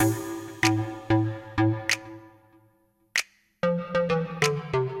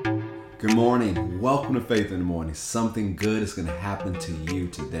Good morning. Welcome to Faith in the Morning. Something good is going to happen to you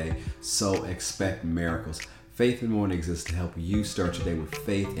today, so expect miracles. Faith in the Morning exists to help you start your day with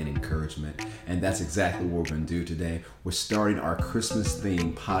faith and encouragement, and that's exactly what we're going to do today. We're starting our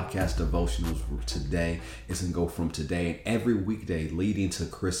Christmas-themed podcast devotionals today. It's going to go from today and every weekday leading to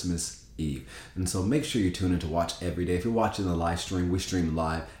Christmas Eve. And so make sure you tune in to watch every day. If you're watching the live stream, we stream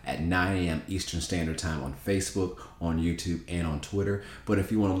live at 9 a.m. Eastern Standard Time on Facebook, on YouTube, and on Twitter. But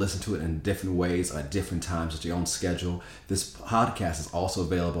if you want to listen to it in different ways at different times at your own schedule, this podcast is also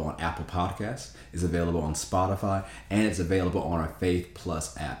available on Apple Podcasts, is available on Spotify, and it's available on our Faith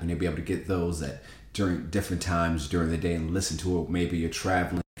Plus app. And you'll be able to get those during different times during the day and listen to it. Maybe you're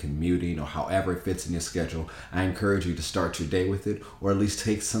traveling, commuting, or however it fits in your schedule. I encourage you to start your day with it, or at least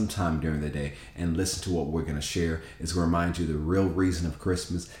take some time during the day and listen to what we're going to share. It's going to remind you the real reason of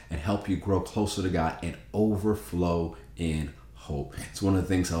Christmas and help you grow closer to God and overflow in hope. It's one of the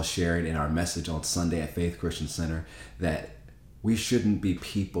things I was sharing in our message on Sunday at Faith Christian Center, that we shouldn't be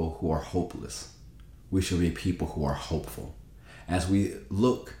people who are hopeless. We should be people who are hopeful. As we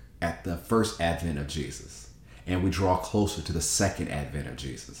look at the first advent of Jesus and we draw closer to the second advent of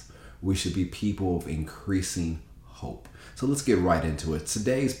Jesus, we should be people of increasing hope. So let's get right into it.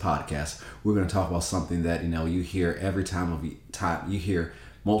 Today's podcast, we're going to talk about something that you hear every time you hear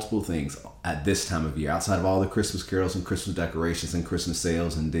multiple things at this time of year. Outside of all the Christmas carols and Christmas decorations and Christmas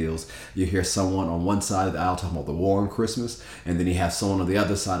sales and deals, you hear someone on one side of the aisle talking about the war on Christmas, and then you have someone on the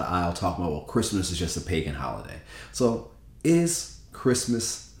other side of the aisle talking about, well, Christmas is just a pagan holiday. So is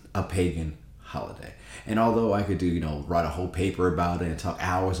Christmas a pagan holiday? And although I could write a whole paper about it and talk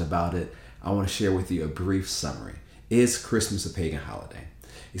hours about it, I want to share with you a brief summary. Is Christmas a pagan holiday?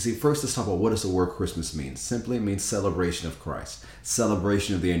 You see, first let's talk about what does the word Christmas mean. Simply it means celebration of Christ,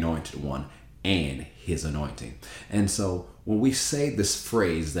 celebration of the Anointed One and His anointing. And so when we say this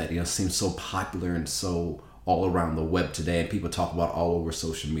phrase that seems so popular and so all around the web today, and people talk about all over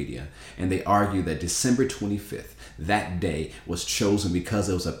social media, and they argue that December 25th, that day was chosen because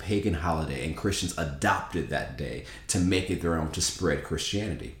it was a pagan holiday and Christians adopted that day to make it their own, to spread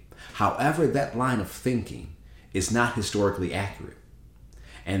Christianity. However, that line of thinking is not historically accurate.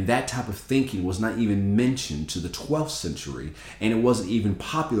 And that type of thinking was not even mentioned to the 12th century, and it wasn't even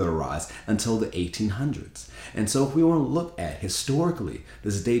popularized until the 1800s. And so if we want to look at historically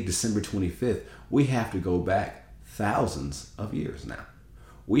this date, December 25th, we have to go back thousands of years now.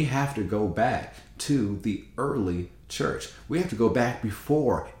 We have to go back to the early church. We have to go back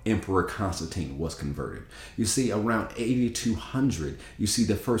before Emperor Constantine was converted. You see, around 8200, you see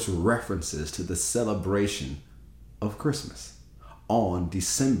the first references to the celebration of Christmas on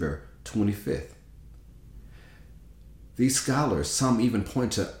December 25th. These scholars, some even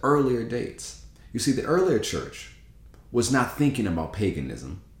point to earlier dates. You see, the earlier church was not thinking about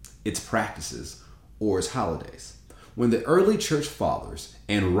paganism, its practices, or its holidays. When the early church fathers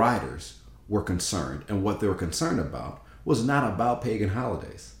and writers were concerned, and what they were concerned about was not about pagan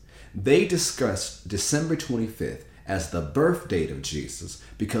holidays. They discussed December 25th as the birth date of Jesus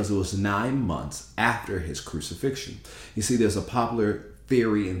because it was 9 months after his crucifixion. You see, there's a popular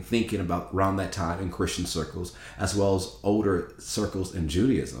theory and thinking about around that time in Christian circles, as well as older circles in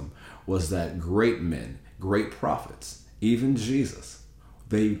Judaism, was that great men, great prophets, even Jesus,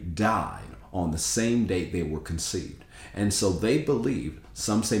 they died on the same date they were conceived. And so they believed,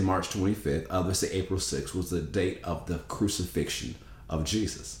 some say March 25th, others say April 6th, was the date of the crucifixion of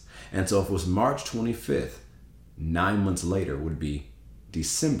Jesus. And so if it was March 25th, 9 months later would be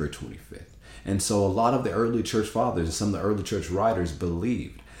December 25th. And so a lot of the early church fathers and some of the early church writers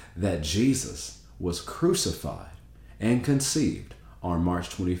believed that Jesus was crucified and conceived on March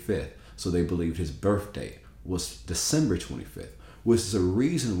 25th. So they believed his birth date was December 25th, which is a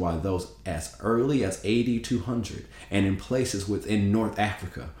reason why those as early as AD 200 and in places within North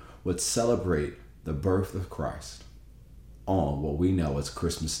Africa would celebrate the birth of Christ on what we know as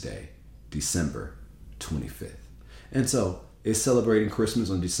Christmas Day, December 25th. And so, is celebrating Christmas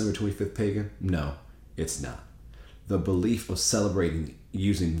on December 25th pagan? No, it's not. The belief of celebrating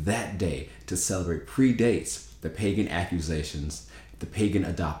using that day to celebrate predates the pagan accusations, the pagan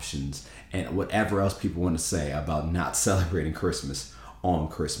adoptions, and whatever else people want to say about not celebrating Christmas on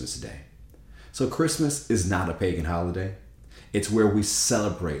Christmas Day. So Christmas is not a pagan holiday. It's where we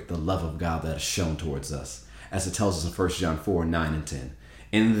celebrate the love of God that is shown towards us, as it tells us in 1 John 4, 9 and 10.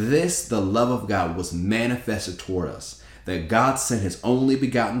 In this, the love of God was manifested toward us, that God sent his only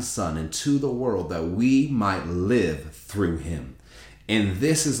begotten Son into the world that we might live through him. And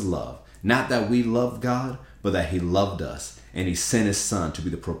this is love, not that we loved God, but that he loved us, and he sent his Son to be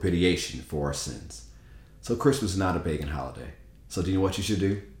the propitiation for our sins. So Christmas is not a pagan holiday. So do you know what you should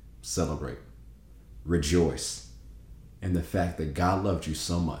do? Celebrate. Rejoice in the fact that God loved you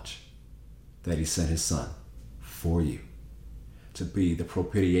so much that he sent his son for you to be the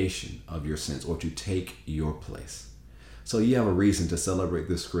propitiation of your sins, or to take your place. So you have a reason to celebrate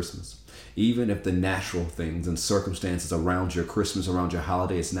this Christmas. Even if the natural things and circumstances around your Christmas, around your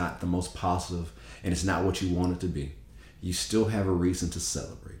holiday, is not the most positive and it's not what you want it to be, you still have a reason to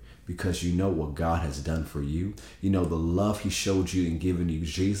celebrate, because you know what God has done for you. You know the love he showed you in giving you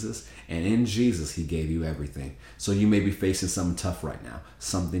Jesus, and in Jesus he gave you everything. So you may be facing something tough right now,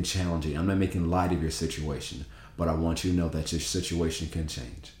 something challenging. I'm not making light of your situation, but I want you to know that your situation can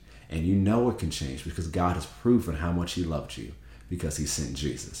change. And you know it can change because God has proven how much he loved you, because he sent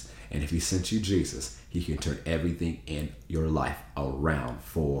Jesus. And if he sent you Jesus, he can turn everything in your life around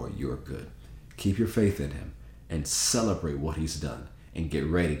for your good. Keep your faith in him and celebrate what he's done, and get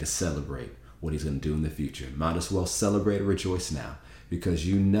ready to celebrate what he's going to do in the future. Might as well celebrate and rejoice now, because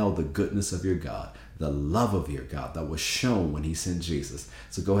you know the goodness of your God, the love of your God that was shown when he sent Jesus.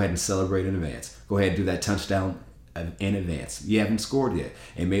 So go ahead and celebrate in advance. Go ahead and do that touchdown in advance. You haven't scored yet.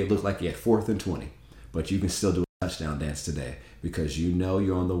 It may look like you're at 4th and 20, but you can still do a touchdown dance today, because you know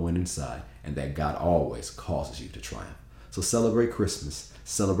you're on the winning side and that God always causes you to triumph. So celebrate Christmas,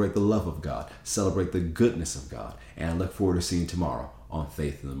 celebrate the love of God, celebrate the goodness of God, and I look forward to seeing you tomorrow on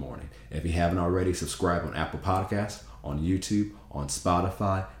Faith in the Morning. If you haven't already, subscribe on Apple Podcasts, on YouTube, on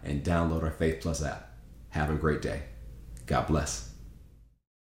Spotify, and download our Faith Plus app. Have a great day. God bless.